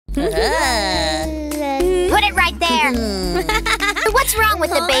here. What's wrong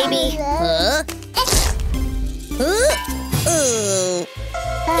with the baby?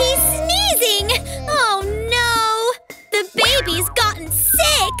 He's sneezing! Oh no! The baby's gotten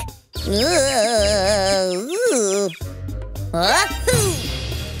sick!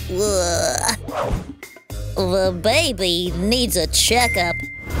 The baby needs a checkup.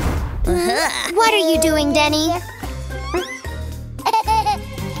 What are you doing, Denny?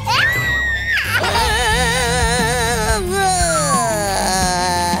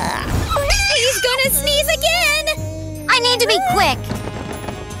 He's gonna sneeze again! I need to be quick.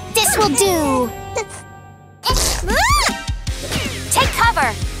 This will do. Take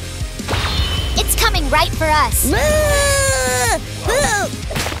cover. It's coming right for us.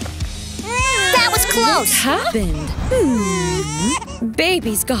 That was close. What's happened?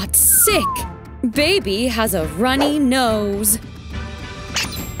 Baby's got sick. Baby has a runny nose.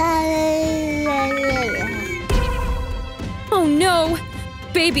 Oh no!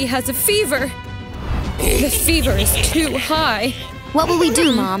 Baby has a fever. The fever is too high. What will we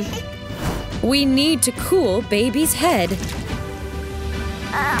do, Mom? We need to cool baby's head.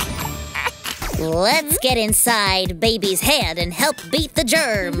 Let's get inside baby's head and help beat the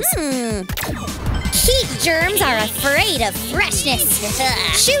germs. Heat germs are afraid of freshness.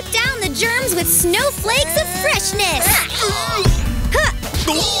 Shoot down the germs with snowflakes of freshness.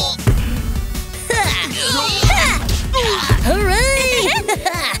 Hooray!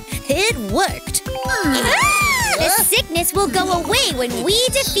 It worked. The sickness will go away when we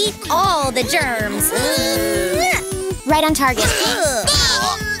defeat all the germs. Right on target.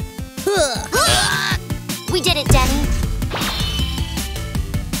 We did it, Denny.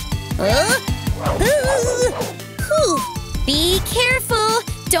 Be careful!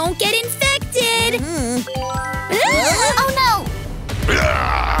 Don't get infected! Oh no!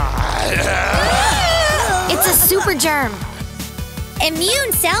 It's a super germ.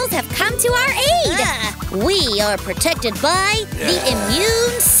 Immune cells have come to our aid! We are protected by the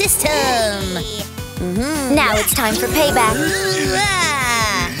immune system. Now it's time for payback.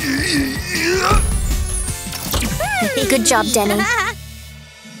 Good job, Denny.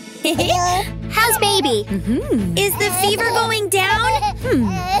 How's baby? Is the fever going down?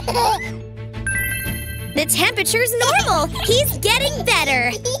 The temperature's normal. He's getting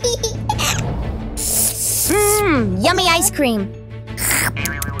better. Yummy ice cream.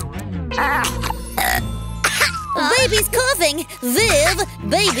 Baby's coughing. Viv,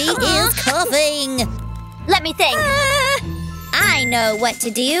 baby is coughing. Let me think. I know what to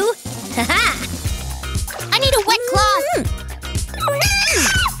do. I need a wet cloth.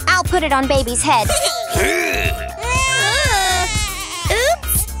 I'll put it on baby's head.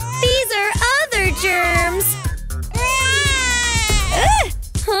 Oops! These are other germs.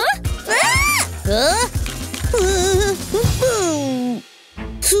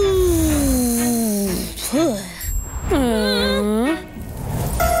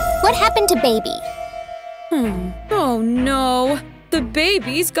 What happened to baby? Oh no! The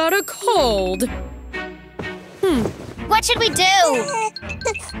baby's got a cold. What should we do?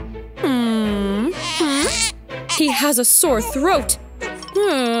 He has a sore throat.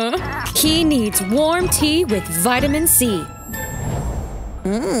 He needs warm tea with vitamin C.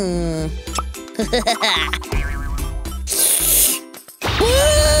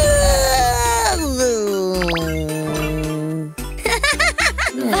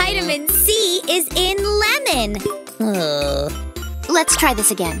 Vitamin C is in lemon. Let's try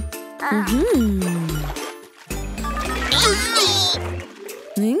this again.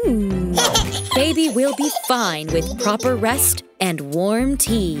 Baby will be fine with proper rest and warm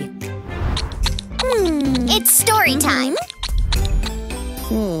tea. It's story time.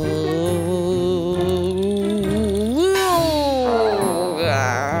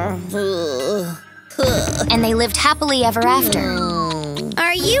 And they lived happily ever after.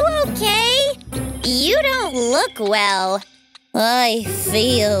 Are you okay? You don't look well. I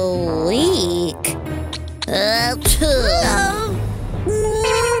feel weak.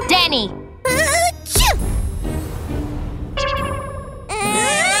 Denny!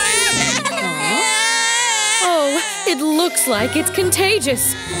 Oh, it looks like it's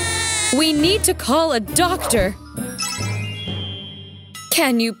contagious. We need to call a doctor.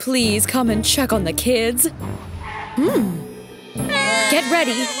 Can you please come and check on the kids? Get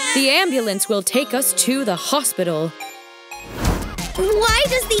ready. The ambulance will take us to the hospital. Why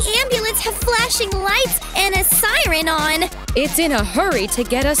does the ambulance have flashing lights and a siren on? It's in a hurry to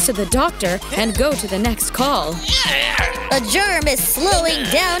get us to the doctor and go to the next call. A germ is slowing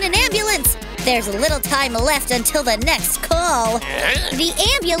down an ambulance. There's little time left until the next call. The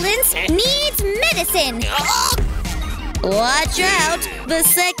ambulance needs medicine. Watch out! The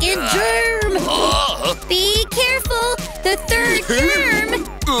second germ! Be careful! The third germ!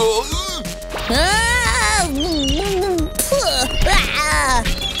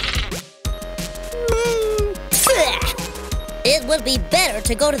 It would be better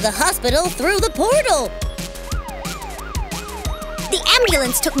to go to the hospital through the portal. The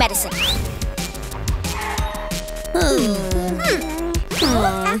ambulance took medicine.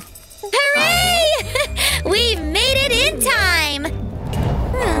 Hooray! We made it in time!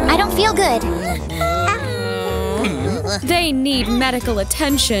 I don't feel good. They need medical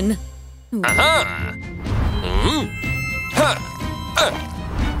attention.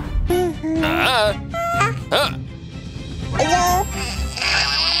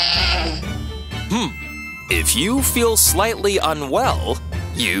 If you feel slightly unwell,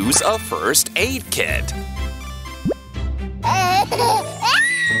 use a first aid kit.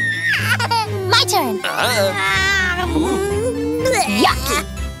 My turn. Yucky.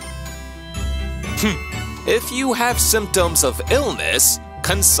 If you have symptoms of illness,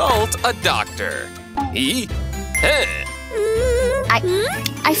 consult a doctor.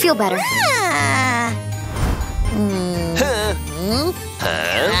 I feel better.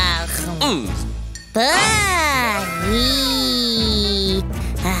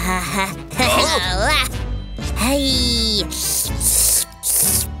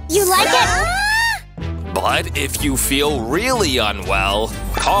 You like it? But if you feel really unwell,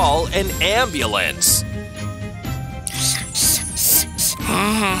 call an ambulance.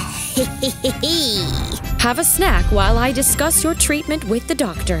 Have a snack while I discuss your treatment with the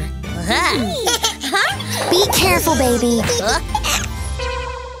doctor. Be careful, baby.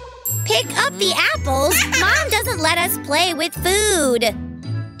 Pick up the apples. Mom doesn't let us play with food.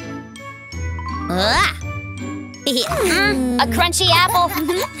 A crunchy apple.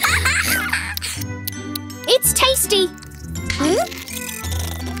 It's tasty.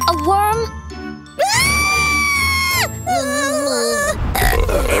 A worm.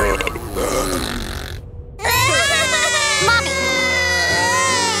 Mommy.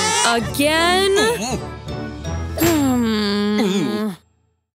 Again?